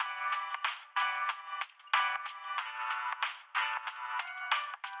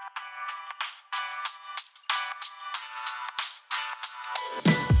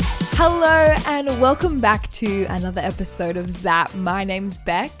Hello and welcome back to another episode of Zap. My name's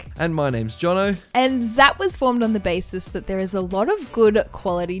Beck. And my name's Jono. And Zap was formed on the basis that there is a lot of good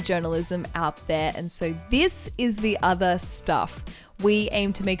quality journalism out there, and so this is the other stuff. We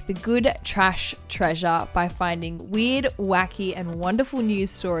aim to make the good trash treasure by finding weird, wacky, and wonderful news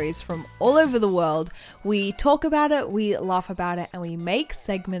stories from all over the world. We talk about it, we laugh about it, and we make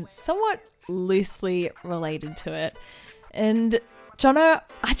segments somewhat loosely related to it. And Jono,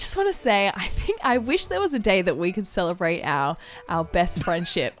 I just want to say, I wish there was a day that we could celebrate our best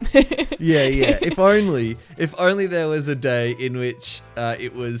friendship. Yeah. If only there was a day in which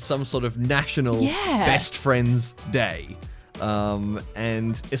it was some sort of national best friends day.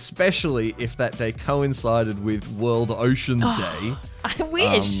 And especially if that day coincided with World Oceans Day. I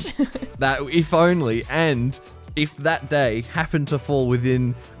wish. That if only, and if that day happened to fall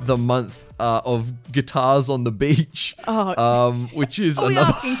within the month of Guitars on the Beach, which is Are we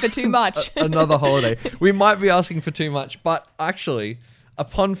asking for too much? Another holiday. We might be asking for too much, but actually,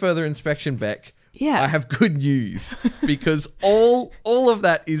 upon further inspection, Beck, I have good news because all of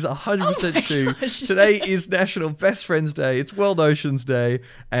that is 100% true. Gosh. Today is National Best Friends Day. It's World Oceans Day,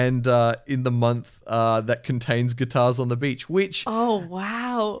 and in the month that contains Guitars on the Beach, which... Oh,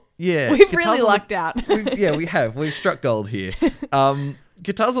 wow. Yeah. We've really lucked out. We have. We've struck gold here.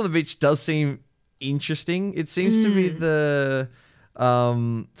 Guitars on the Beach does seem interesting. It seems to be the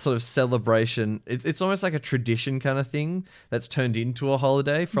sort of celebration. It's almost like a tradition kind of thing that's turned into a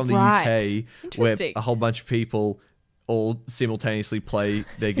holiday from the UK, where a whole bunch of people all simultaneously play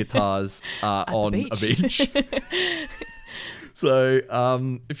their guitars on a beach. So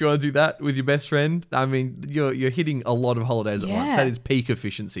if you want to do that with your best friend, I mean, you're hitting a lot of holidays at once. That is peak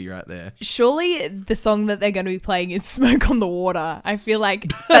efficiency right there. Surely the song that they're going to be playing is Smoke on the Water. I feel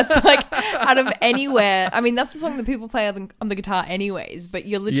like that's like out of anywhere. I mean, that's the song that people play on the guitar anyways, but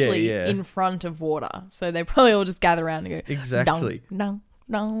you're literally in front of water. So they probably all just gather around and go, exactly. No.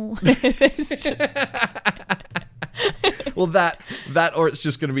 It's just... Well, that or it's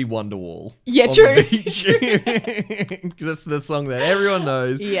just going to be Wonderwall. Yeah, true. That's the song that everyone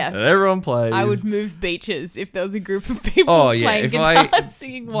knows. Yes. And everyone plays. I would move beaches if there was a group of people playing guitar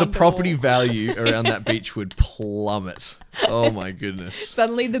singing Wonderwall. The property value around that beach would plummet. Oh my goodness.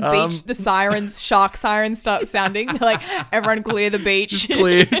 Suddenly the beach, the shark sirens start sounding. They're like, everyone clear the beach.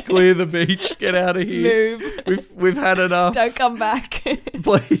 Just clear the beach. Get out of here. Move. We've had enough. Don't come back.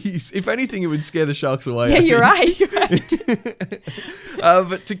 Please. If anything, it would scare the sharks away. Yeah, you're right.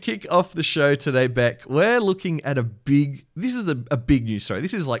 But to kick off the show today, Beck, we're looking at this is a big news story.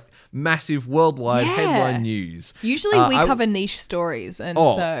 This is like massive worldwide headline news. Usually we cover niche stories, and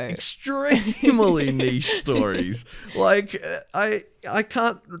extremely niche stories. Like I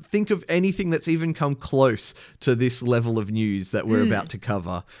can't think of anything that's even come close to this level of news that we're about to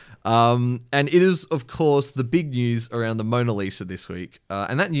cover. And it is, of course, the big news around the Mona Lisa this week.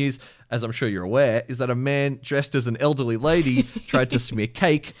 And that news, as I'm sure you're aware, is that a man dressed as an elderly lady tried to smear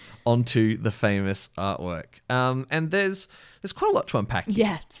cake onto the famous artwork. And there's quite a lot to unpack here,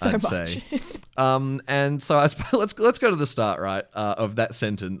 yeah, so I'd much. say. And so I suppose let's go to the start, right, of that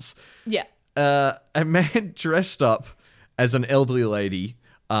sentence. Yeah. A man dressed up as an elderly lady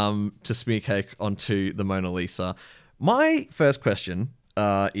to smear cake onto the Mona Lisa. My first question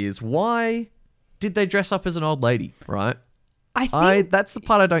is, why did they dress up as an old lady, right? I think that's the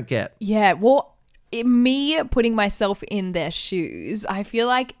part I don't get. Yeah, well, me putting myself in their shoes, I feel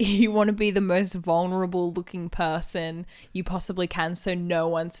like you want to be the most vulnerable looking person you possibly can so no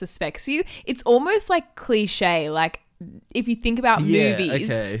one suspects you. It's almost like cliche, like if you think about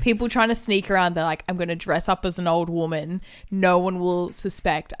movies, people trying to sneak around, they're like, I'm going to dress up as an old woman. No one will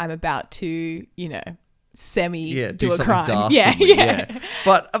suspect I'm about to, do a crime. Dastardly. Yeah.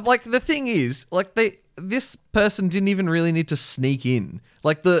 But like the thing is, like this person didn't even really need to sneak in.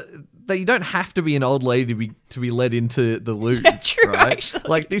 Like you don't have to be an old lady to be led into the Louvre, true, right? Actually.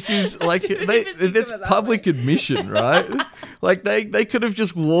 Like this is like it's public admission, right? Like they could have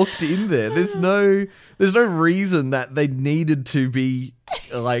just walked in there. There's no reason that they needed to be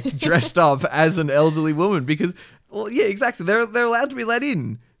like dressed up as an elderly woman because, well, yeah, exactly. They're allowed to be let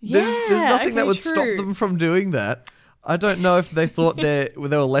in. There's nothing that would stop them from doing that. I don't know if they thought they were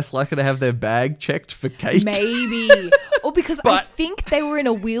less likely to have their bag checked for cake. Maybe. Or because I think they were in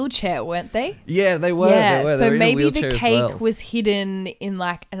a wheelchair, weren't they? Yeah, they were. Yeah, they so were maybe the cake was hidden in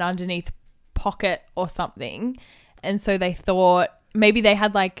like an underneath pocket or something. And so they thought maybe they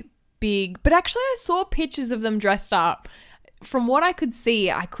had like big... But actually I saw pictures of them dressed up. From what I could see,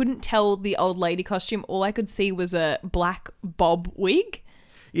 I couldn't tell the old lady costume. All I could see was a black bob wig.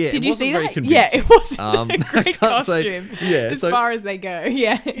 Yeah, Did it you wasn't see very that? convincing. Yeah, it was a I great can't say- costume. yeah, as so- far as they go.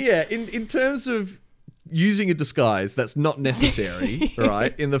 Yeah. Yeah, in terms of using a disguise that's not necessary,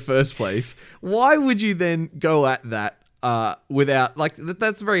 right, in the first place, why would you then go at that without, like,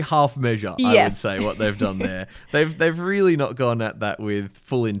 that's very half measure, I would Yes. say, what they've done there. They've really not gone at that with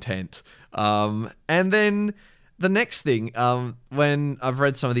full intent. And then the next thing, when I've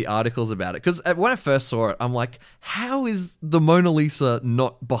read some of the articles about it, because when I first saw it, I'm like, how is the Mona Lisa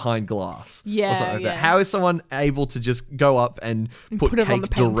not behind glass? Yeah, Or something like yeah. that. How is someone able to just go up and put put it on cake the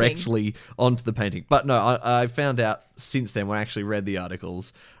painting. directly onto the painting? But no, I found out since then, when I actually read the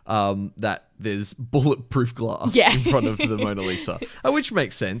articles, that there's bulletproof glass Yeah. in front of the Mona Lisa, which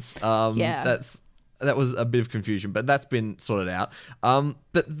makes sense. Yeah. That was a bit of confusion, but that's been sorted out.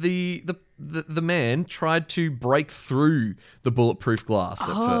 But the man tried to break through the bulletproof glass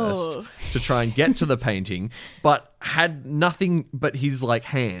at first to try and get to the painting, but had nothing but his like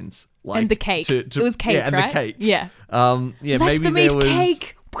hands, like And the cake. It was cake, yeah, and right? the cake. Yeah. Yeah, Let maybe them there eat was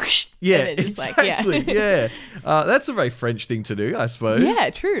cake. Whoosh. Yeah, And it's like, exactly. Yeah, that's a very French thing to do, I suppose.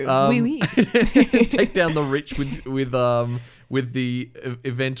 Yeah, true. Oui, oui. Take down the rich with the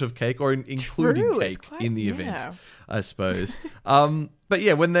event of cake, or including True, it's cake quite- in the yeah. event, I suppose. But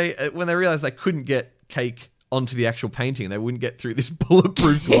yeah, when they realized they couldn't get cake onto the actual painting, they wouldn't get through this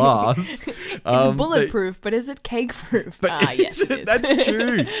bulletproof glass. It's bulletproof, but is it cake proof? Yes, it is. That's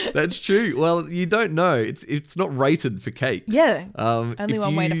true. That's true. Well, you don't know. It's not rated for cakes. Yeah. Only Only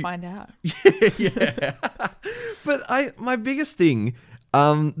one way to find out. Yeah. But my biggest thing,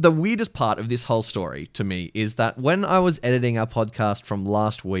 the weirdest part of this whole story to me is that when I was editing our podcast from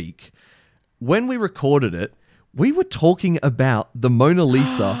last week, when we recorded it, we were talking about the Mona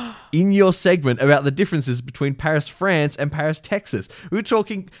Lisa in your segment about the differences between Paris, France and Paris, Texas. We were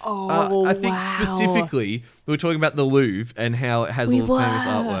talking, I think wow. specifically, we were talking about the Louvre and how it has all the famous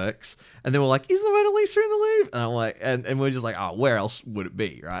artworks. And then we're like, is the Mona Lisa in the Louvre? And I'm like, and we're just like, oh, where else would it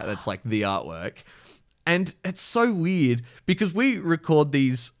be, right? That's like the artwork. And it's so weird because we record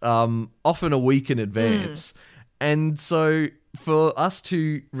these often a week in advance. And so for us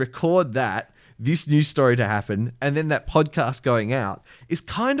to record that, this news story to happen, and then that podcast going out is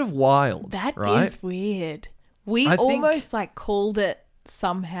kind of wild. That right? is weird. We I think- almost like called it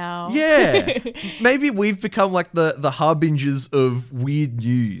somehow. Yeah. Maybe we've become like the harbingers of weird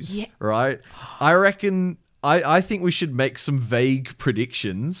news, Yeah. right? I reckon, I think we should make some vague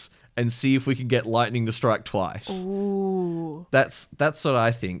predictions and see if we can get lightning to strike twice. Ooh. That's what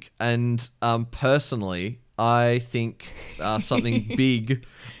I think. And personally, I think something big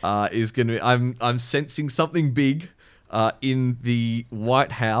is going to. I'm sensing something big in the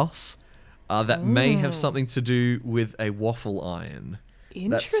White House that may have something to do with a waffle iron.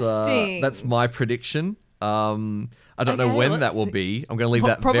 Interesting. That's my prediction. I don't know Okay, when let's that will see. be. I'm going to leave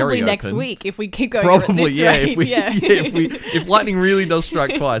that Probably very next open. week if we keep going Probably, at this yeah. rate. If lightning really does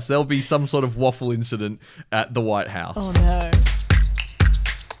strike twice, there'll be some sort of waffle incident at the White House. Oh no.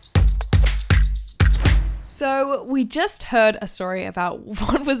 So we just heard a story about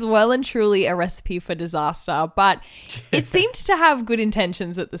what was well and truly a recipe for disaster, but it seemed to have good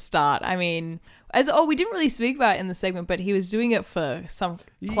intentions at the start. I mean, we didn't really speak about it in the segment, but he was doing it for some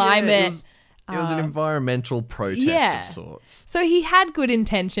climate. It was an environmental protest of sorts. So he had good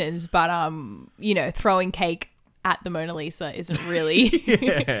intentions, but throwing cake at the Mona Lisa isn't really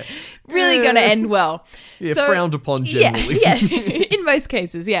really going to end well. Yeah, frowned upon generally. Yeah, in most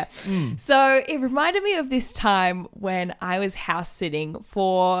cases, yeah. So it reminded me of this time when I was house sitting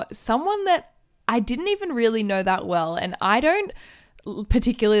for someone that I didn't even really know that well, and I don't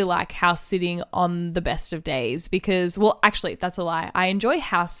particularly like house sitting on the best of days because, well, actually, that's a lie. I enjoy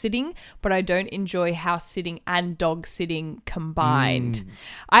house sitting, but I don't enjoy house sitting and dog sitting combined.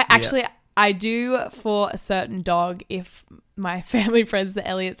 I do for a certain dog. If my family friends, the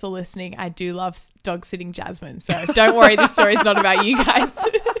Elliots, are listening, I do love dog sitting Jasmine. So don't worry, this story's not about you guys.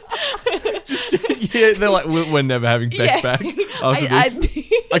 Yeah, they're like, we're never having Beck back after this.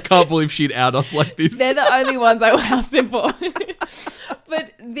 I can't believe she'd out us like this. They're the only ones I will house sit for.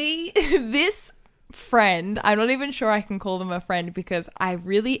 But this friend, I'm not even sure I can call them a friend because I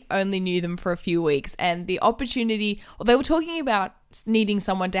really only knew them for a few weeks, and the opportunity, they were talking about needing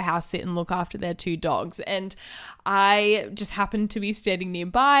someone to house sit and look after their two dogs, and I just happened to be standing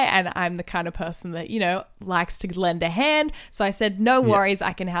nearby, and I'm the kind of person that, likes to lend a hand. So I said, no worries,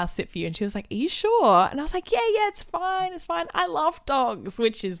 I can house sit for you. And she was like, are you sure? And I was like, yeah, it's fine. I love dogs,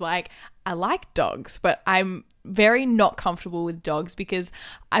 which is like, I like dogs, but I'm very not comfortable with dogs because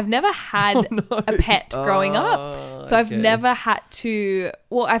I've never had a pet growing up. So I've never had to,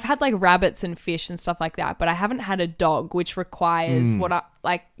 I've had like rabbits and fish and stuff like that, but I haven't had a dog, which requires Whereas what I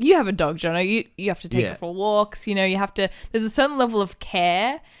like, you have a dog, Jono. You have to take Yeah. it for walks. You know, you have to. There's a certain level of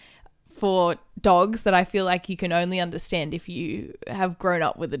care for dogs that I feel like you can only understand if you have grown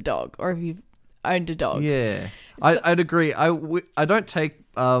up with a dog or if you've owned a dog. Yeah, I'd agree. I don't take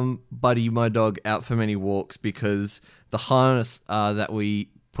Buddy, my dog, out for many walks because the harness that we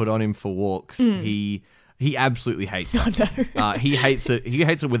put on him for walks, he absolutely hates it. Oh, no. He hates it. He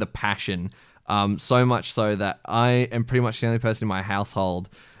hates it with a passion. So much so that I am pretty much the only person in my household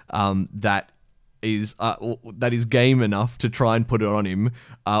that is game enough to try and put it on him,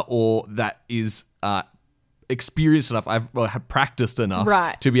 or that is experienced enough. I've practiced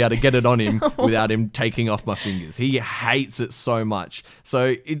enough to be able to get it on him without him taking off my fingers. He hates it so much.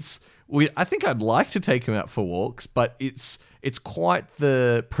 So I think I'd like to take him out for walks, but it's quite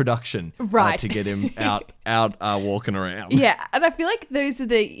the production to get him out walking around. Yeah, and I feel like those are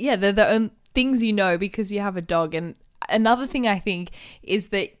they're the only things you know because you have a dog. And another thing I think is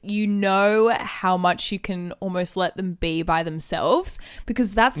that you know how much you can almost let them be by themselves,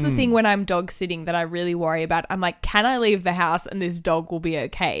 because that's the thing when I'm dog sitting that I really worry about. I'm like, can I leave the house and this dog will be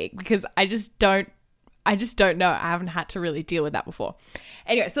okay? Because I just don't know. I haven't had to really deal with that before.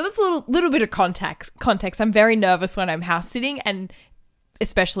 Anyway, so that's a little bit of context. I'm very nervous when I'm house sitting, and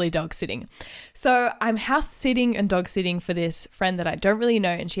especially dog sitting. So I'm house sitting and dog sitting for this friend that I don't really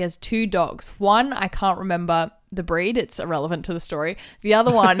know, and she has 2 dogs. One, I can't remember the breed. It's irrelevant to the story. The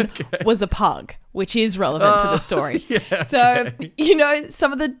other one was a pug, which is relevant to the story. Yeah, so, you know,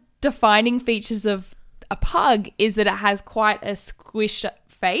 some of the defining features of a pug is that it has quite a squished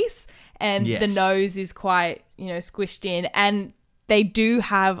face, and the nose is quite, you know, squished in, and they do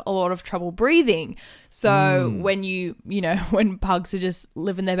have a lot of trouble breathing. So when when pugs are just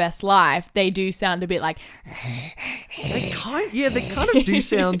living their best life, they do sound a bit like they kind of do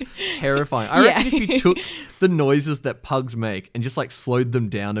sound terrifying. I reckon if you took the noises that pugs make and just like slowed them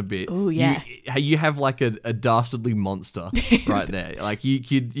down a bit, you have like a dastardly monster right there. Like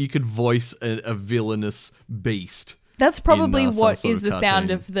you could voice a villainous beast. That's probably what is the cartoon. sound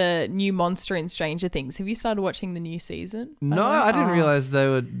of the new monster in Stranger Things. Have you started watching the new season? No, I didn't realize they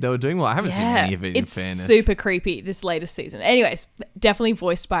were doing well. I haven't seen any of it, in fairness. It's super creepy, this latest season. Anyways, definitely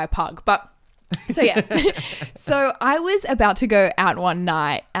voiced by a pug. But so yeah. So I was about to go out one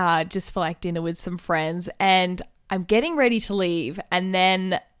night just for like dinner with some friends, and I'm getting ready to leave, and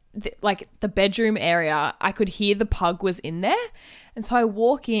then the bedroom area, I could hear the pug was in there. And so I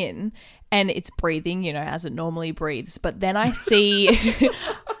walk in and it's breathing, you know, as it normally breathes. But then I see...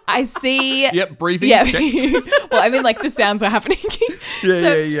 Yep, breathing. Yeah. Check. Well, I mean, like the sounds are happening.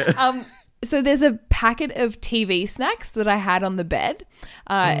 Yeah. So there's a packet of TV snacks that I had on the bed.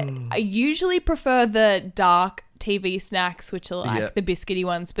 I usually prefer the dark TV snacks, which are like the biscuity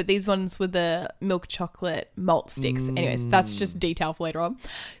ones, but these ones were the milk chocolate malt sticks. Anyways, that's just detail for later on.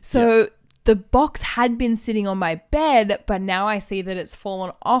 So the box had been sitting on my bed, but now I see that it's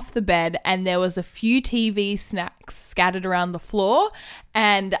fallen off the bed, and there was a few TV snacks scattered around the floor,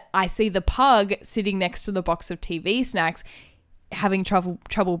 and I see the pug sitting next to the box of TV snacks having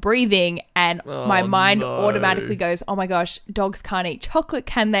trouble breathing, and my mind automatically goes, oh my gosh, dogs can't eat chocolate,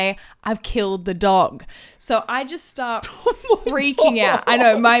 can they? I've killed the dog. So I just start freaking out. I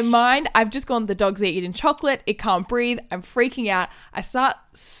know, my mind, I've just gone, the dog's eating chocolate, it can't breathe, I'm freaking out. I start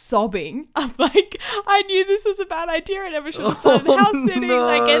sobbing. I'm like, I knew this was a bad idea. I never should have started house sitting.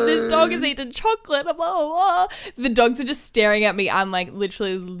 Like, and this dog is eating chocolate. Blah, blah, blah. The dogs are just staring at me. I'm like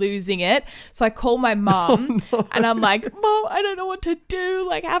literally losing it. So I call my mom and I'm like, Mom, I don't know what to do.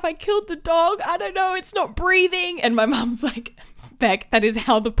 Like, have I killed the dog? I don't know. It's not breathing. And my mom's like, Beck, that is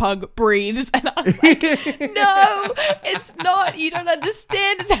how the pug breathes. And I was like, no, it's not. You don't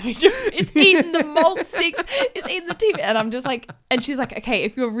understand. It's eating the malt sticks. It's eating the TV. And I'm just like, and she's like, okay,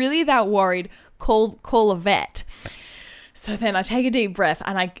 if you're really that worried, call a vet. So then I take a deep breath,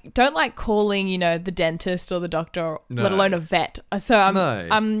 and I don't like calling, you know, the dentist or the doctor, let alone a vet. So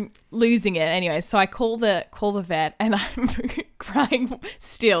I'm losing it anyway. So I call the vet, and I'm crying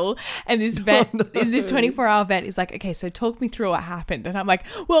still. And this vet, this 24-hour vet is like, okay, so talk me through what happened. And I'm like,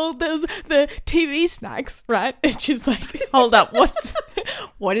 well, there's the TV snacks, right? And she's like, hold up,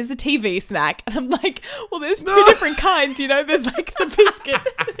 what is a TV snack? And I'm like, well, there's two different kinds, you know. There's like the biscuit,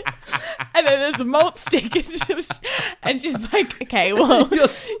 and then there's a malt stick. And she's like, okay, well.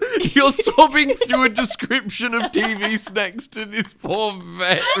 You're sobbing through a description of TV snacks to this poor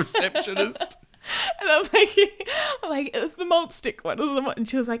vet receptionist. And I'm like, it was the malt stick one. It was the one. And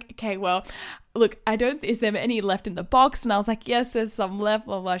she was like, okay, well, look, is there any left in the box? And I was like, yes, there's some left,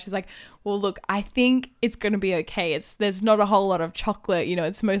 blah, blah. She's like, well, look, I think it's going to be okay. There's not a whole lot of chocolate,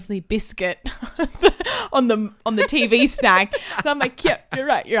 it's mostly biscuit on the TV snack. And I'm like, yeah, you're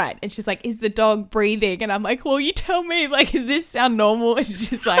right. And she's like, is the dog breathing? And I'm like, well, you tell me, like, does this sound normal? And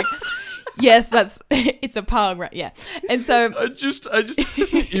she's like, yes, it's a pug, right? Yeah. And so I just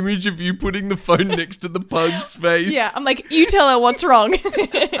image of you putting the phone next to the pug's face. Yeah, I'm like, you tell her what's wrong.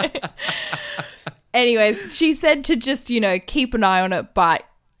 Anyways, she said to just, keep an eye on it, but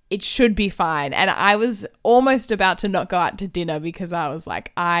it should be fine. And I was almost about to not go out to dinner because I was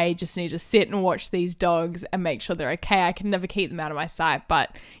like, I just need to sit and watch these dogs and make sure they're okay. I can never keep them out of my sight.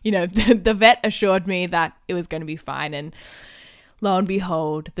 But, the vet assured me that it was going to be fine. And lo and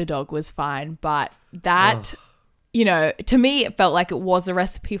behold, the dog was fine. But that, to me, it felt like it was a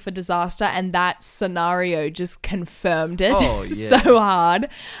recipe for disaster. And that scenario just confirmed it so hard.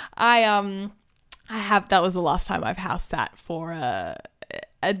 That was the last time I've house sat for a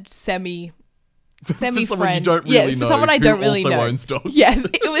semi friend. For someone you don't really know. For someone I don't really know. Owns dogs. Yes,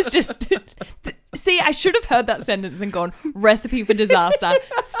 it was just. See, I should have heard that sentence and gone, recipe for disaster,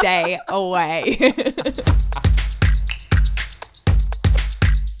 stay away.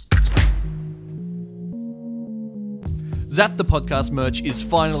 Zap the Podcast merch is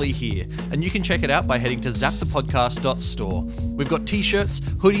finally here, and you can check it out by heading to zapthepodcast.store. We've got t-shirts,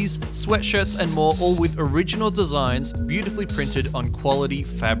 hoodies, sweatshirts, and more, all with original designs beautifully printed on quality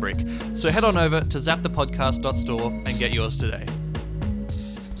fabric. So head on over to zapthepodcast.store and get yours today.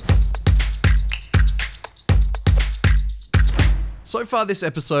 So far this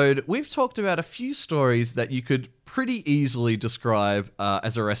episode, we've talked about a few stories that you could pretty easily describe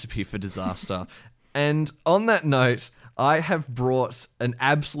as a recipe for disaster. And on that note, I have brought an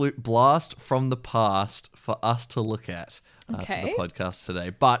absolute blast from the past for us to look at to the podcast today.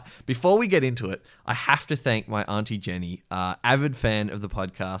 But before we get into it, I have to thank my Auntie Jenny, avid fan of the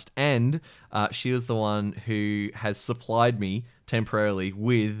podcast, and she was the one who has supplied me temporarily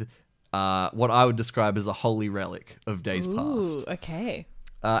with what I would describe as a holy relic of days past. Okay.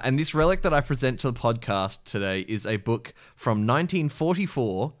 And this relic that I present to the podcast today is a book from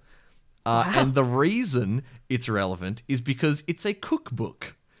 1944. Wow. And the reason it's relevant is because it's a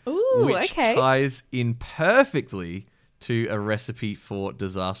cookbook, which ties in perfectly to a recipe for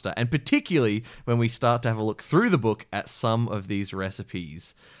disaster, and particularly when we start to have a look through the book at some of these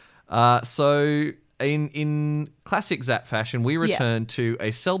recipes. So in classic Zap fashion, we return to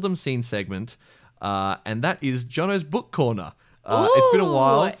a seldom seen segment, and that is Jono's Book Corner. It's been a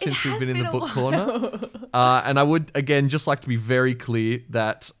while since we've been in the book corner. And I would, again, just like to be very clear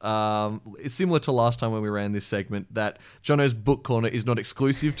that it's similar to last time when we ran this segment, that Jono's Book Corner is not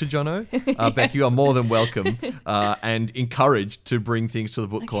exclusive to Jono. Yes. Beck, you are more than welcome and encouraged to bring things to the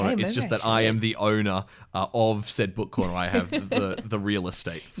book corner. It's just that I am the owner of said book corner. I have the real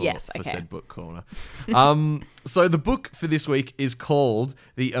estate for said book corner. So the book for this week is called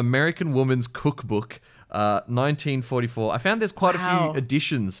The American Woman's Cookbook, 1944. I found there's quite a few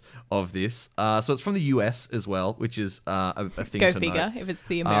editions of this. So it's from the US as well, which is a thing to figure, note. if it's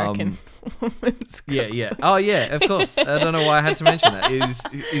the American woman's cookbook. Yeah. Oh, yeah, of course. I don't know why I had to mention that. It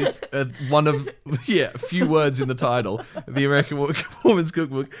is one of, a few words in the title, The American Woman's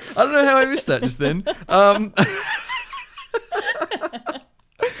Cookbook. I don't know how I missed that just then.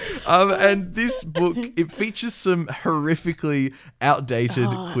 And this book, it features some horrifically outdated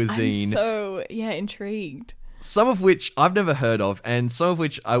cuisine. I'm so, intrigued. Some of which I've never heard of, and some of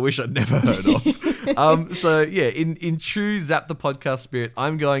which I wish I'd never heard of. In true Zap the Podcast spirit,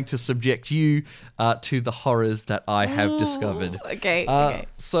 I'm going to subject you to the horrors that I have discovered. Okay.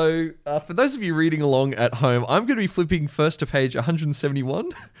 So for those of you reading along at home, I'm going to be flipping first to page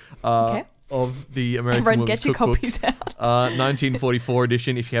 171. Of the American Woman's get your Cookbook, copies out. 1944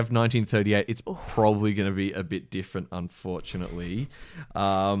 edition. If you have 1938, it's probably going to be a bit different, unfortunately.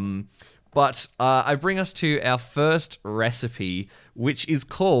 But I bring us to our first recipe, which is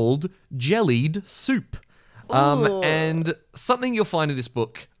called jellied soup. And something you'll find in this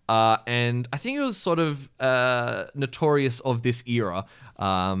book, and I think it was sort of notorious of this era,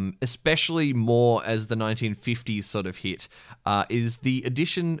 especially more as the 1950s sort of hit, is the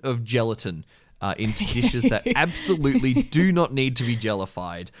addition of gelatin into dishes that absolutely do not need to be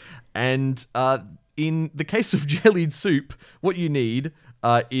jellified. And in the case of jellied soup, what you need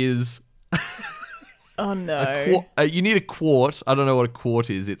is... Oh, no. You need a quart. I don't know what a quart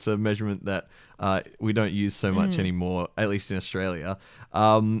is. It's a measurement that we don't use so much anymore, at least in Australia.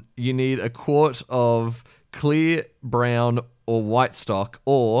 You need a quart of clear brown or white stock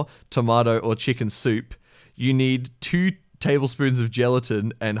or tomato or chicken soup, you need 2 tablespoons of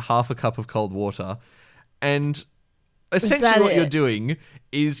gelatin and half a cup of cold water. And essentially what you're doing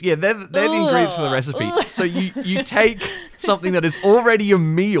is, they're the ingredients for the recipe. So you take something that is already a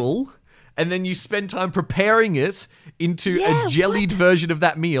meal and then you spend time preparing it into a jellied version of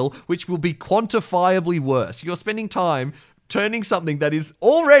that meal, which will be quantifiably worse. You're spending time turning something that is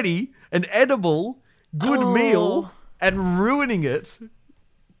already an edible, good meal and ruining it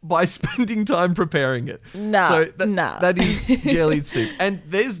by spending time preparing it. That is jellied soup. And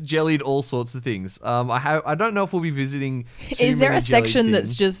there's jellied all sorts of things. I don't know if we'll be visiting Is there a section things.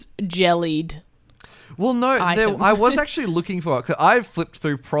 that's just jellied? Well, no, I was actually looking for it. 'Cause I've flipped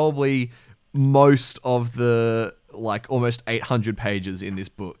through probably most of the almost 800 pages in this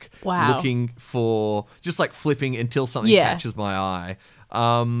book. Wow. Looking for, just flipping until something catches my eye.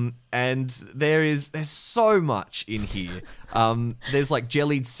 And there's so much in here. There's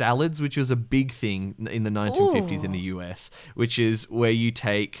jellied salads, which was a big thing in the 1950s in the US, which is where you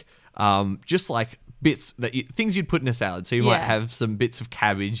take just bits things you'd put in a salad. So you might have some bits of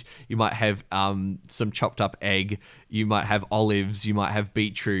cabbage, you might have some chopped up egg, you might have olives, you might have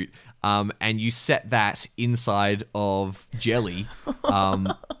beetroot, and you set that inside of jelly.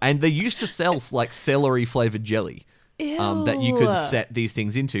 And they used to sell celery flavored jelly. That you could set these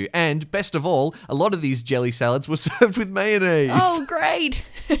things into. And best of all, a lot of these jelly salads were served with mayonnaise. Oh, great.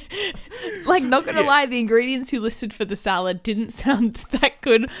 Not going to lie, the ingredients you listed for the salad didn't sound that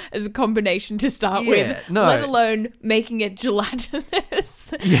good as a combination to start with. No. Let alone making it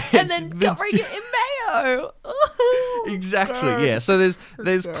gelatinous and then covering it in mayo. Exactly, yeah. So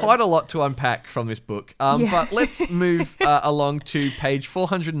there's quite a lot to unpack from this book. But let's move along to page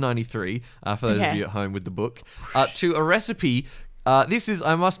 493, for those of you at home with the book, to a recipe. This is,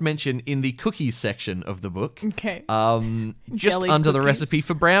 I must mention, in the cookies section of the book. Okay. Just Jelly under the cookies. recipe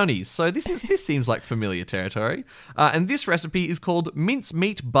for brownies. So this seems like familiar territory. And this recipe is called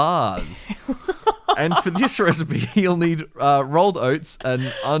mincemeat bars. And for this recipe, you'll need rolled oats,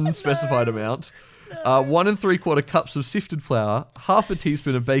 an unspecified amount. 1 3/4 cups of sifted flour, half a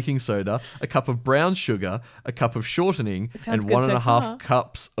teaspoon of baking soda, a cup of brown sugar, a cup of shortening, and 1.5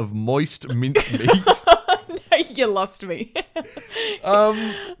 cups of moist mincemeat. No, you lost me. So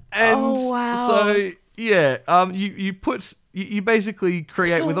you basically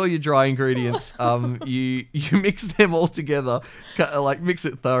create with all your dry ingredients. You mix them all together, mix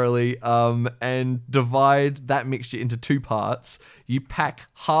it thoroughly, and divide that mixture into 2 parts. You pack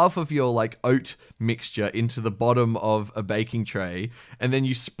half of your oat mixture into the bottom of a baking tray, and then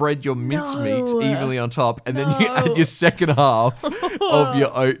you spread your mincemeat evenly on top, and then you add your second half of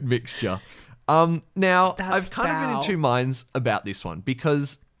your oat mixture. Now, I've kind of been in 2 minds about this one,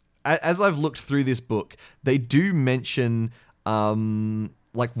 because as I've looked through this book, they do mention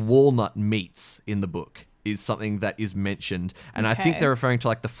walnut meats in the book is something that is mentioned. And I think they're referring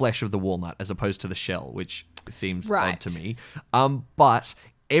to the flesh of the walnut as opposed to the shell, which seems odd to me. But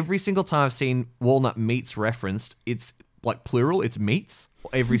every single time I've seen walnut meats referenced, it's plural, it's meats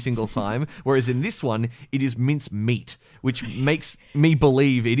every single time. Whereas in this one, it is mince meat, which makes me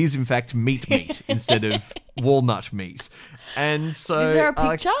believe it is in fact meat instead of walnut meat. And so, is there a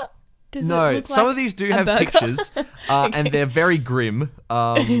picture? Does no, it look some like of these do a have burger? pictures, and they're very grim.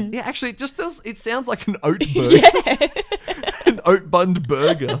 Actually, it just does. It sounds like an oat burger, an oat bunned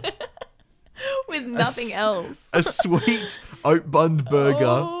burger with nothing else. A sweet oat bunned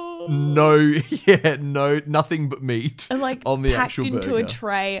burger. Nothing but meat. And on the packed actual into burger. a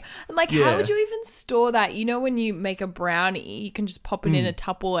tray. And how would you even store that? You know, when you make a brownie, you can just pop it in a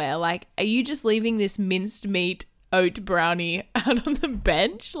Tupperware. Are you just leaving this minced meat oat brownie out on the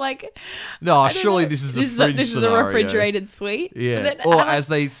bench? No, surely this is a fridge This is a scenario. refrigerated sweet. Yeah, or as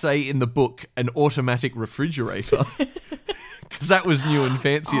they say in the book, an automatic refrigerator, because that was new and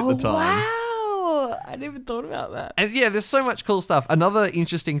fancy at the time. Wow. I never thought about that. And there's so much cool stuff. Another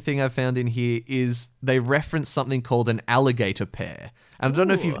interesting thing I found in here is they reference something called an alligator pear. And I don't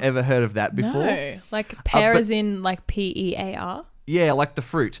know if you've ever heard of that before. No. Pear as in PEAR? Yeah, like the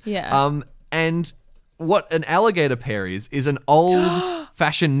fruit. Yeah. And what an alligator pear is an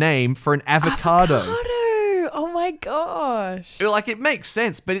old-fashioned name for an avocado. Oh my gosh. It makes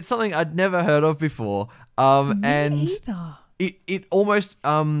sense, but it's something I'd never heard of before. Me either. It almost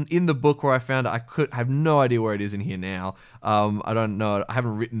in the book where I found it, I have no idea where it is in here now. I don't know. I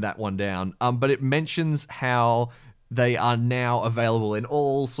haven't written that one down. But it mentions how they are now available in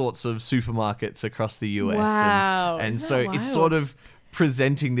all sorts of supermarkets across the US. Wow. And so it's sort of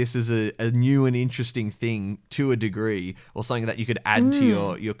presenting this as a new and interesting thing to a degree, or something that you could add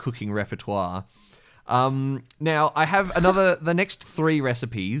to your cooking repertoire. Now, I have the next 3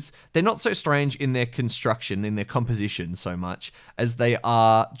 recipes. They're not so strange in their construction, in their composition so much, as they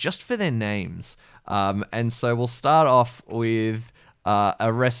are just for their names. And so we'll start off with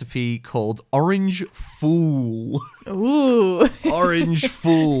a recipe called Orange Fool. Ooh. Orange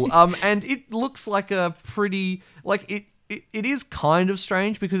Fool. And it looks like a pretty... Like, it is kind of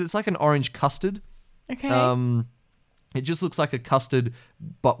strange because it's like an orange custard. Okay. It just looks like a custard,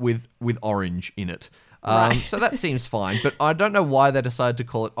 but with orange in it. Right. So that seems fine, but I don't know why they decided to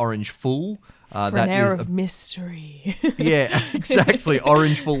call it Orange Fool. For an air of mystery. Yeah, exactly.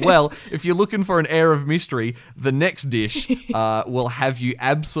 Orange Fool. Well, if you're looking for an air of mystery, the next dish will have you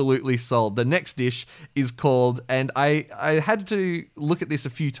absolutely sold. The next dish is called, and I had to look at this a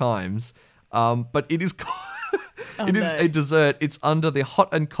few times, but it is called... It is a dessert. It's under the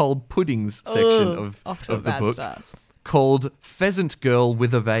hot and cold puddings section of the book, called Pheasant Girl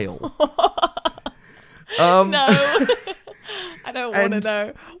with a Veil. No, I don't want to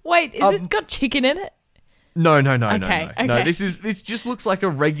know. Wait, is it got chicken in it? No. Okay. No, this just looks like a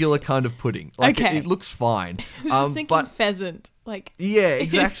regular kind of pudding. Like it looks fine. I was just thinking pheasant. Like yeah,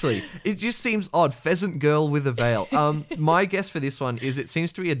 exactly. It just seems odd. Pheasant Girl with a veil. My guess for this one is it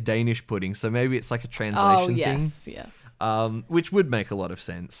seems to be a Danish pudding, so maybe it's like a translation thing. Yes. Which would make a lot of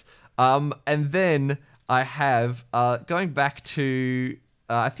sense. And then I have going back to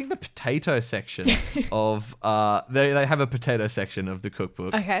I think the potato section of they have a potato section of the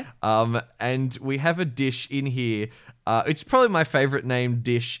cookbook. Okay. And we have a dish in here. It's probably my favorite named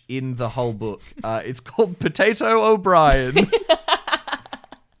dish in the whole book. It's called Potato O'Brien.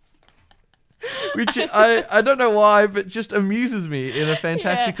 Which I don't know why, but just amuses me in a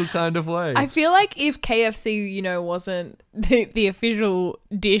fantastical kind of way. I feel like if KFC, wasn't the official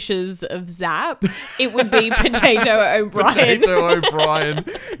dishes of Zap, it would be Potato O'Brien. Potato O'Brien.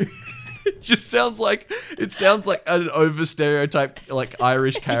 It just sounds like an over stereotyped like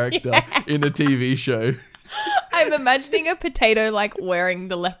Irish character in a TV show. I'm imagining a potato like wearing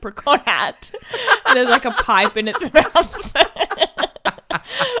the leprechaun hat. And there's like a pipe in its mouth.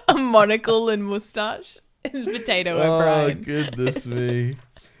 A monocle and moustache. It's Potato O'Brien. Oh goodness me!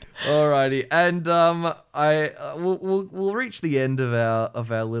 Alrighty, and we'll reach the end of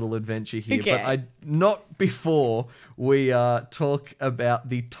our little adventure here, but not before we talk about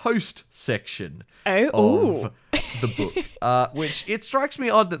the toast section of the book. Which it strikes me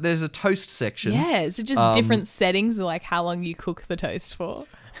odd that there's a toast section. Yeah, is it just different settings, like how long you cook the toast for?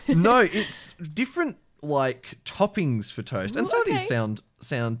 No, it's different like toppings for toast, and some of these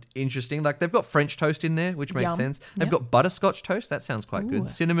sound interesting. Like they've got French toast in there, which makes sense. They've got butterscotch toast, that sounds quite good.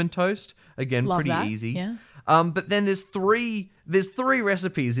 Cinnamon toast, again, Love pretty that. easy. Yeah. But then there's three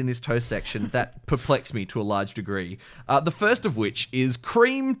recipes in this toast section that perplex me to a large degree. The first of which is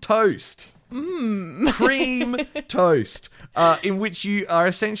cream toast. Cream toast, in which you are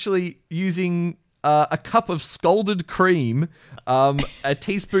essentially using a cup of scalded cream, a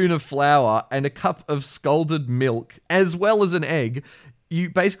teaspoon of flour, and a cup of scalded milk, as well as an egg. You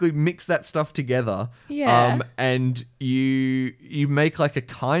basically mix that stuff together, and you make like a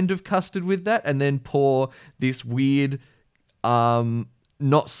kind of custard with that, and then pour this weird,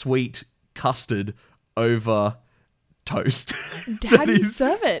 not sweet custard over toast. How do you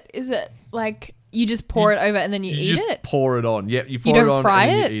serve it? Is it like you just pour it over and then you eat just it? Pour it on. Yeah, you pour it on fry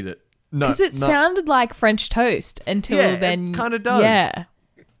and then it? you eat it. No, Because it sounded like French toast until then. It kind of does. Yeah.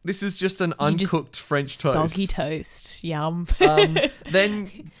 This is just an uncooked French toast. Soggy toast. Yum.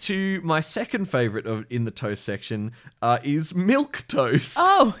 Then to my second favourite in the toast section is milk toast.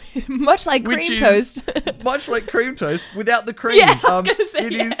 Oh, much like cream toast. Much like cream toast without the cream. Yeah, I was going to say.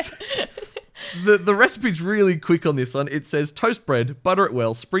 It is... The recipe's really quick on this one. It says toast bread, butter it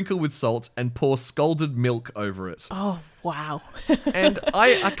well, sprinkle with salt, and pour scalded milk over it. Oh, wow. And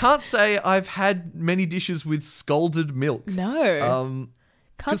I can't say I've had many dishes with scalded milk. No.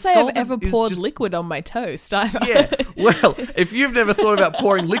 Can't say I've ever poured liquid on my toast either. Yeah, well, if you've never thought about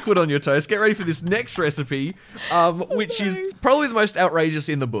pouring liquid on your toast, get ready for this next recipe, which is probably the most outrageous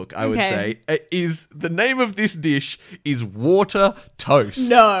in the book, I would say. The name of this dish is water toast.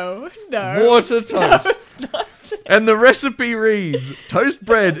 No. Water toast. No, it's not. And the recipe reads, toast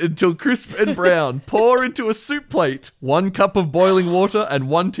bread until crisp and brown. Pour into a soup plate 1 cup of boiling water and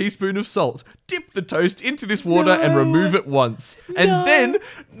 1 teaspoon of salt. Dip the toast into this water and remove it once. And then,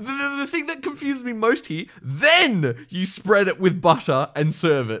 the thing that confused me most here, then you spread it with butter and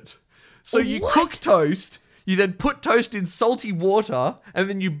serve it. So you cook toast, you then put toast in salty water, and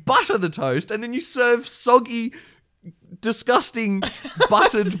then you butter the toast, and then you serve soggy, disgusting,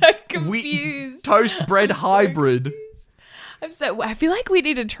 buttered wheat toast bread hybrid. I feel like we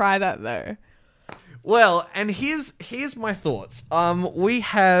need to try that though. Well, and here's my thoughts. We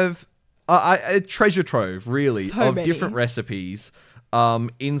have a treasure trove, really, So of many. different recipes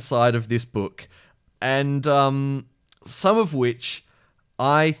inside of this book, and some of which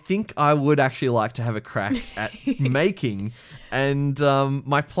I think I would actually like to have a crack at making. And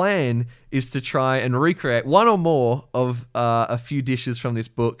my plan is to try and recreate one or more of a few dishes from this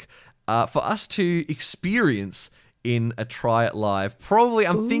book for us to experience in a Try It Live. Probably,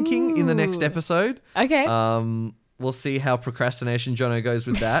 I'm thinking in the next episode. Okay. We'll see how procrastination Jono goes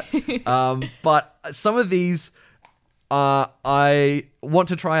with that. But some of these I want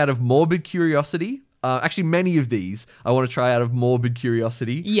to try out of morbid curiosity. Actually, many of these I want to try out of morbid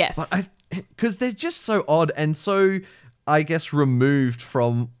curiosity. Yes. Because they're just so odd and so, I guess, removed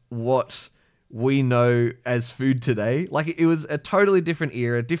from what we know as food today. Like, it was a totally different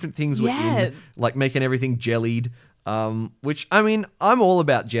era. Different things were in, like making everything jellied. Which, I mean, I'm all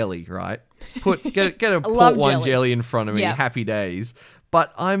about jelly, right? Get a port wine jelly in front of me. Yep. Happy days.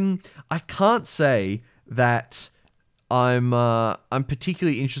 But I can't say that I'm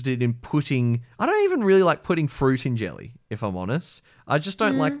particularly interested in putting. I don't even really like putting fruit in jelly, if I'm honest. I just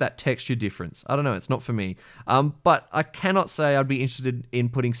don't like that texture difference. I don't know. It's not for me. But I cannot say I'd be interested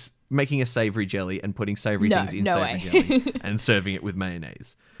in making a savory jelly and putting savory things in savory jelly and serving it with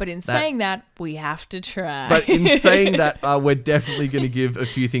mayonnaise. But in saying that, we have to try. But in saying that, we're definitely going to give a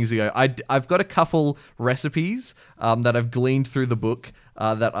few things a go. I've got a couple recipes that I've gleaned through the book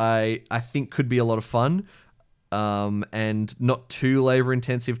that I think could be a lot of fun and not too labor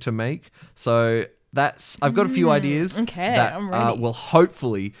intensive to make. So I've got a few ideas that I'm ready. Will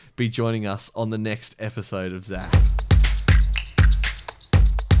hopefully be joining us on the next episode of Zach.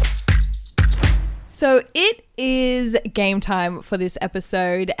 So it is game time for this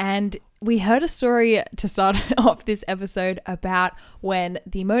episode, and we heard a story to start off this episode about when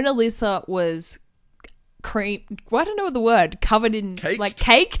the Mona Lisa was I don't know the word, covered in caked.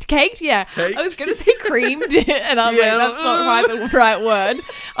 Yeah, Caked? I was going to say creamed, and I was like, that's not the right word.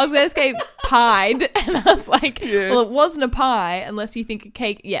 I was going to say pied, and I was like, well, it wasn't a pie unless you think a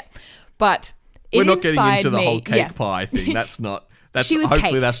cake. Yeah, but we're not getting into the me. whole cake pie thing. That's not. She was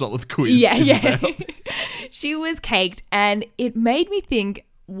hopefully caked. That's not what the quiz is about. She was caked, and it made me think,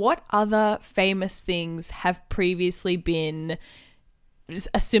 what other famous things have previously been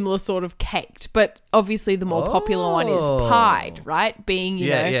a similar sort of caked? But obviously the more popular one is pied, right? Being, you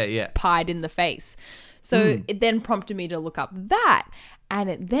know, pied in the face. So it then prompted me to look up that. And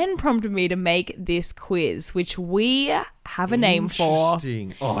it then prompted me to make this quiz, which we have a name for.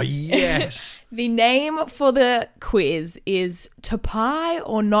 Interesting. Oh, yes. The name for the quiz is to pie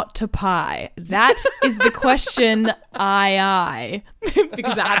or not to pie. That is the question I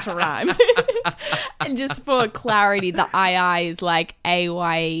because I had to rhyme. And just for clarity, the I is like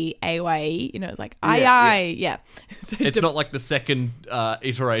AYE, you know, it's like I. Yeah. So it's not like the second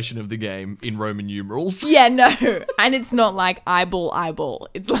iteration of the game in Roman numerals. Yeah, no. And it's not like eyeball.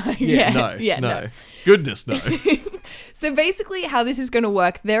 It's like, no. Goodness, no. So basically how this is going to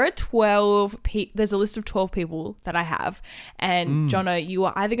work, there are 12 there's a list of 12 people that I have, and Jono, you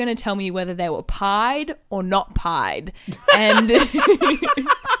are either going to tell me whether they were pied or not pied. And it's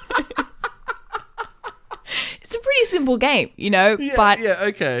a pretty simple game, you know,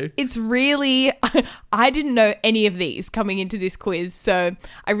 okay. It's really, I didn't know any of these coming into this quiz, so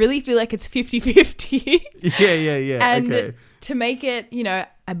I really feel like it's 50-50. Yeah. And okay. To make it, you know,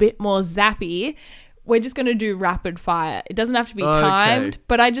 a bit more zappy, we're just going to do rapid fire. It doesn't have to be timed,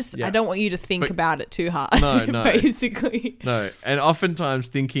 but I don't want you to think about it too hard. No. Basically. No. And oftentimes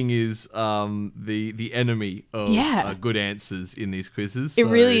thinking is the enemy of good answers in these quizzes. It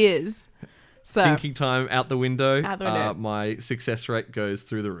really is. So, thinking time out the window. My success rate goes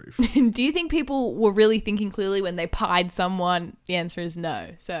through the roof. Do you think people were really thinking clearly when they pied someone? The answer is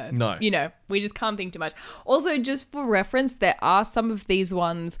no. So, no. You know, we just can't think too much. Also, just for reference, there are some of these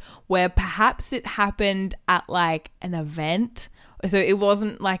ones where perhaps it happened at like an event. So it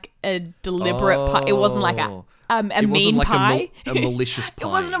wasn't like a deliberate pie. It wasn't like a mean like pie. A malicious pie. It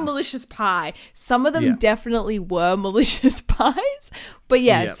wasn't a malicious pie. Some of them definitely were malicious pies.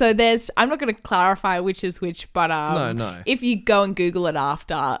 But so I'm not going to clarify which is which, but no. If you go and Google it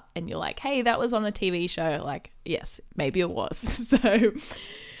after and you're like, hey, that was on a TV show, like, yes, maybe it was.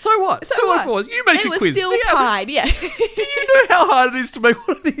 So what? So what if it was? You make a quiz. It was still pied, yeah. Do you know how hard it is to make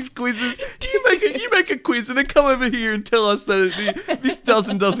one of these quizzes? You make a quiz and then come over here and tell us that this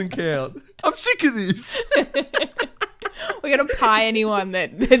doesn't count. I'm sick of this. We're going to pie anyone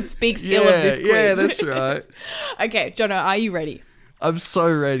that speaks ill of this quiz. Yeah, that's right. Okay, Jono, are you ready? I'm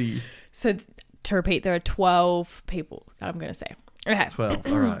so ready. So to repeat, there are 12 people that I'm going to say. Okay. 12,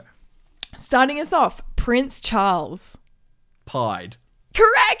 all right. Starting us off, Prince Charles. Pied.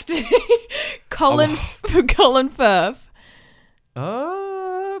 Correct. Colin Firth.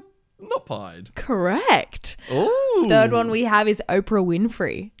 Not pied. Correct. Ooh. Third one we have is Oprah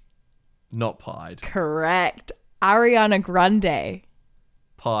Winfrey. Not pied. Correct. Ariana Grande.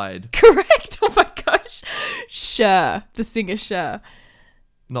 Pied. Correct. Oh my gosh. Cher, the singer Cher.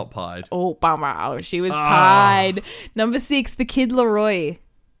 Not pied. Oh, wow. She was pied. Number 6, the Kid Laroi.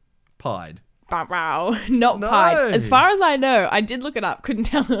 Pied. Wow. Not No. pied. As far as I know, I did look it up. Couldn't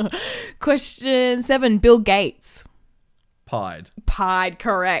tell. Question 7, Bill Gates. Pied. Pied.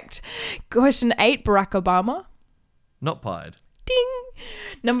 Correct. Question 8, Barack Obama. Not pied. Ding.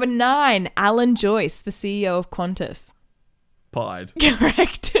 Number 9, Alan Joyce, the CEO of Qantas. Pied.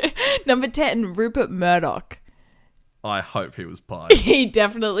 Correct. Number 10, Rupert Murdoch. I hope he was pied. He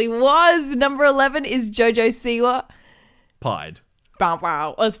definitely was. Number 11 is Jojo Siwa. Pied.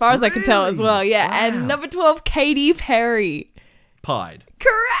 Wow. As far as I can tell as Really? well. Yeah. Wow. And number 12, Katy Perry. Pied.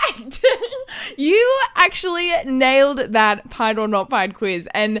 Correct. You actually nailed that pied or not pied quiz.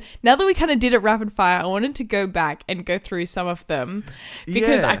 And now that we kind of did it rapid fire, I wanted to go back and go through some of them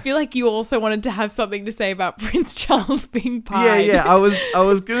because Yeah. I feel like you also wanted to have something to say about Prince Charles being pied. Yeah. I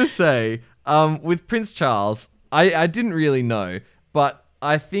was gonna say, with Prince Charles, I didn't really know, but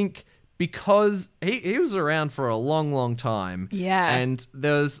I think because he was around for a long, long time. Yeah. And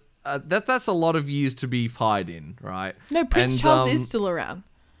there's that's a lot of years to be pied in, right? No, Prince And, Charles is still around.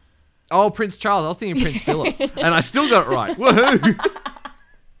 Oh, Prince Charles. I was thinking Prince Philip. And I still got it right. Woohoo!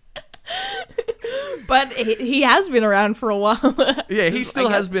 But he has been around for a while. Yeah, he still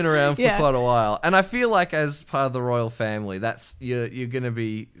has been around for Yeah. quite a while. And I feel like as part of the royal family, that's you're going to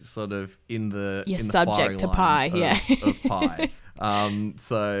be sort of in the You're in the subject firing to line pie, of, yeah. of pie.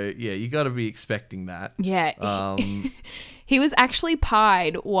 So yeah, you got to be expecting that. Yeah. He was actually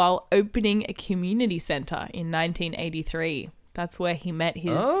pied while opening a community centre in 1983. That's where he met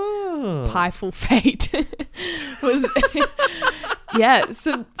his pieful fate. Yeah,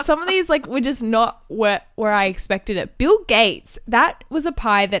 so some of these were just not where I expected it. Bill Gates, that was a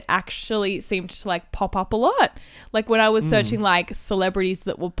pie that actually seemed to pop up a lot. Like when I was searching celebrities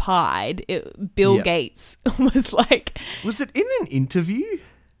that were pied, Bill Gates was like... Was it in an interview?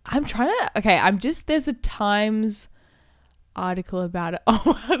 I'm trying to... Okay, there's a Times article about it.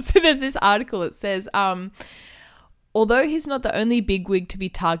 Oh, so there's this article that says... Although he's not the only bigwig to be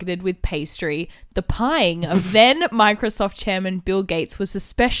targeted with pastry, the pieing of then Microsoft chairman Bill Gates was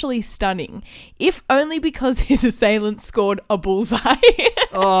especially stunning, if only because his assailant scored a bullseye.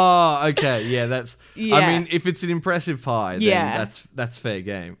 Oh, okay. Yeah, that's... Yeah. I mean, if it's an impressive pie, then Yeah. that's fair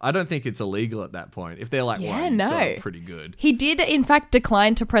game. I don't think it's illegal at that point. If they're like, Yeah, well, you got no. it pretty good. He did, in fact,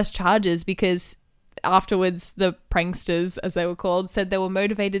 decline to press charges because afterwards the pranksters, as they were called, said they were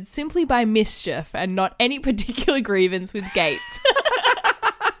motivated simply by mischief and not any particular grievance with Gates.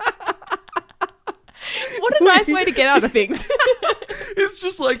 What a nice way to get out of things. It's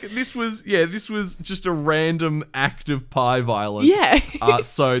just like this was just a random act of pie violence. Yeah.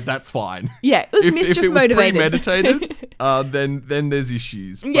 So that's fine. Yeah, it was mischief if it was motivated. premeditated, then there's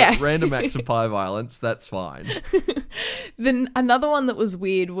issues. But Yeah. random acts of pie violence, that's fine. Then another one that was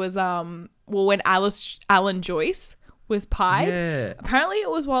weird was when Alan Joyce was pied. Yeah. Apparently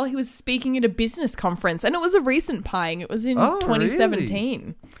it was while he was speaking at a business conference, and it was a recent pieing. It was in Oh,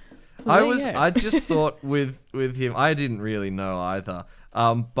 2017. So I there you go. I just thought with him, I didn't really know either.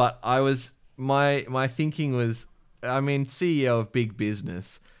 But I was my thinking was, I mean, CEO of big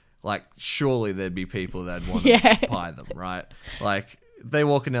business, like surely there'd be people that'd want to pie them, right? Like they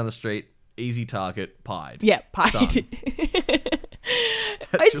walking down the street, easy target, pied. Yeah, pied. Done.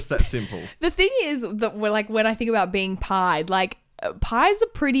 That's just that simple. The thing is that when I think about being pied, pies are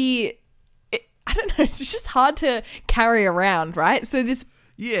pretty... I don't know, it's just hard to carry around, right? So this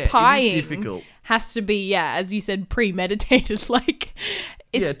pieing it is difficult. has to be, as you said, premeditated. It's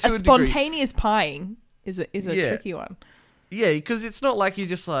to a a spontaneous pieing is a tricky one. Yeah, because it's not like you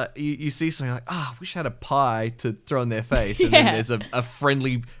just you see something like, I wish I had a pie to throw in their face. And then there's a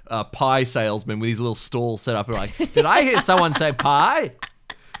friendly pie salesman with his little stall set up and like, did I hear someone say pie?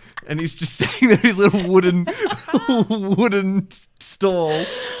 And he's just standing there, his little wooden stall.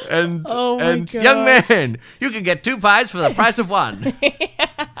 And, Oh my and God. young man, you can get 2 pies for the price of 1.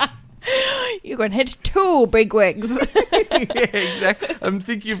 You can hit 2 bigwigs. Yeah, exactly. I'm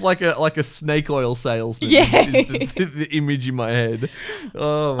thinking of like a snake oil salesman. Yeah. is the image in my head.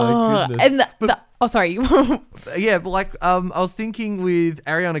 Oh my goodness. And sorry. Yeah, but I was thinking with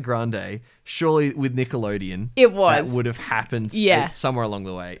Ariana Grande, surely with Nickelodeon, It was. that would have happened. Yeah. Somewhere along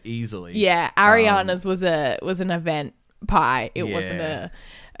the way, easily. Yeah, Ariana's was an event pie. It wasn't a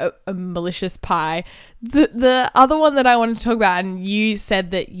a malicious pie. The other one that I wanted to talk about, and you said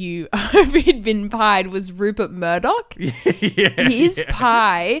that you hope he'd been pied, was Rupert Murdoch. His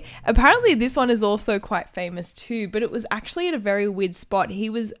pie. Apparently, this one is also quite famous too, but it was actually at a very weird spot. He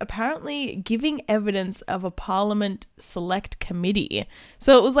was apparently giving evidence of a Parliament Select Committee.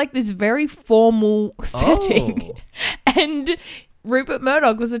 So it was like this very formal setting. And Rupert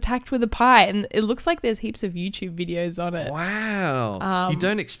Murdoch was attacked with a pie, and it looks like there's heaps of YouTube videos on it. Wow. You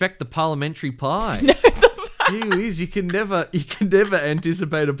don't expect the parliamentary pie. No, Gee whiz, you can never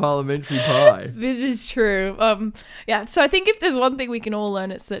anticipate a parliamentary pie. This is true. Yeah, so I think if there's one thing we can all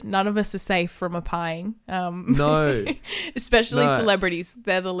learn, it's that none of us are safe from a pieing. No. Especially celebrities.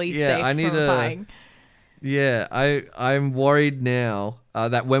 They're the least safe from a pieing. Yeah, I'm worried now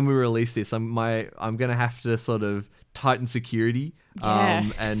that when we release this, I'm going to have to sort of tighten security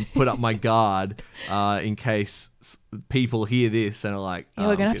and put up my guard in case people hear this and are like,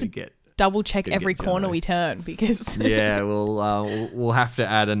 we're going to have to get double check every corner we turn, because we'll have to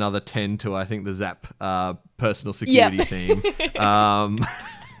add another 10 to, I think, the Zap personal security team.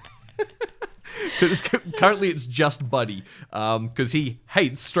 Because currently it's just Buddy, because he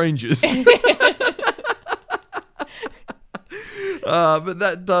hates strangers. But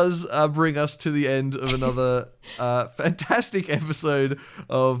that does bring us to the end of another fantastic episode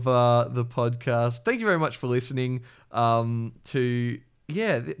of the podcast. Thank you very much for listening to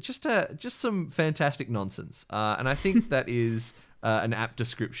just some fantastic nonsense, and I think that is an apt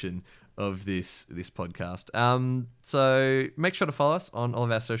description of this podcast. So make sure to follow us on all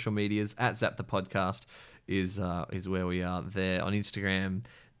of our social medias. At Zap the Podcast is where we are there on Instagram,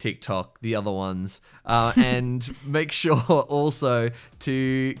 TikTok, the other ones, and make sure also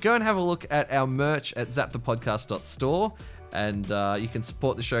to go and have a look at our merch at zapthepodcast.store, and you can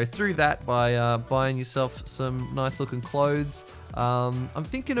support the show through that by buying yourself some nice looking clothes. I'm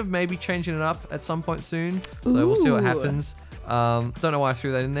thinking of maybe changing it up at some point soon, so we'll see what happens. Don't know why I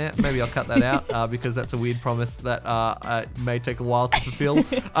threw that in there. Maybe I'll cut that out because that's a weird promise that may take a while to fulfill.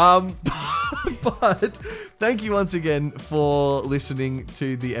 But thank you once again for listening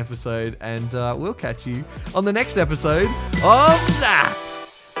to the episode, and we'll catch you on the next episode of Zap.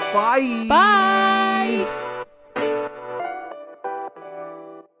 Bye. Bye.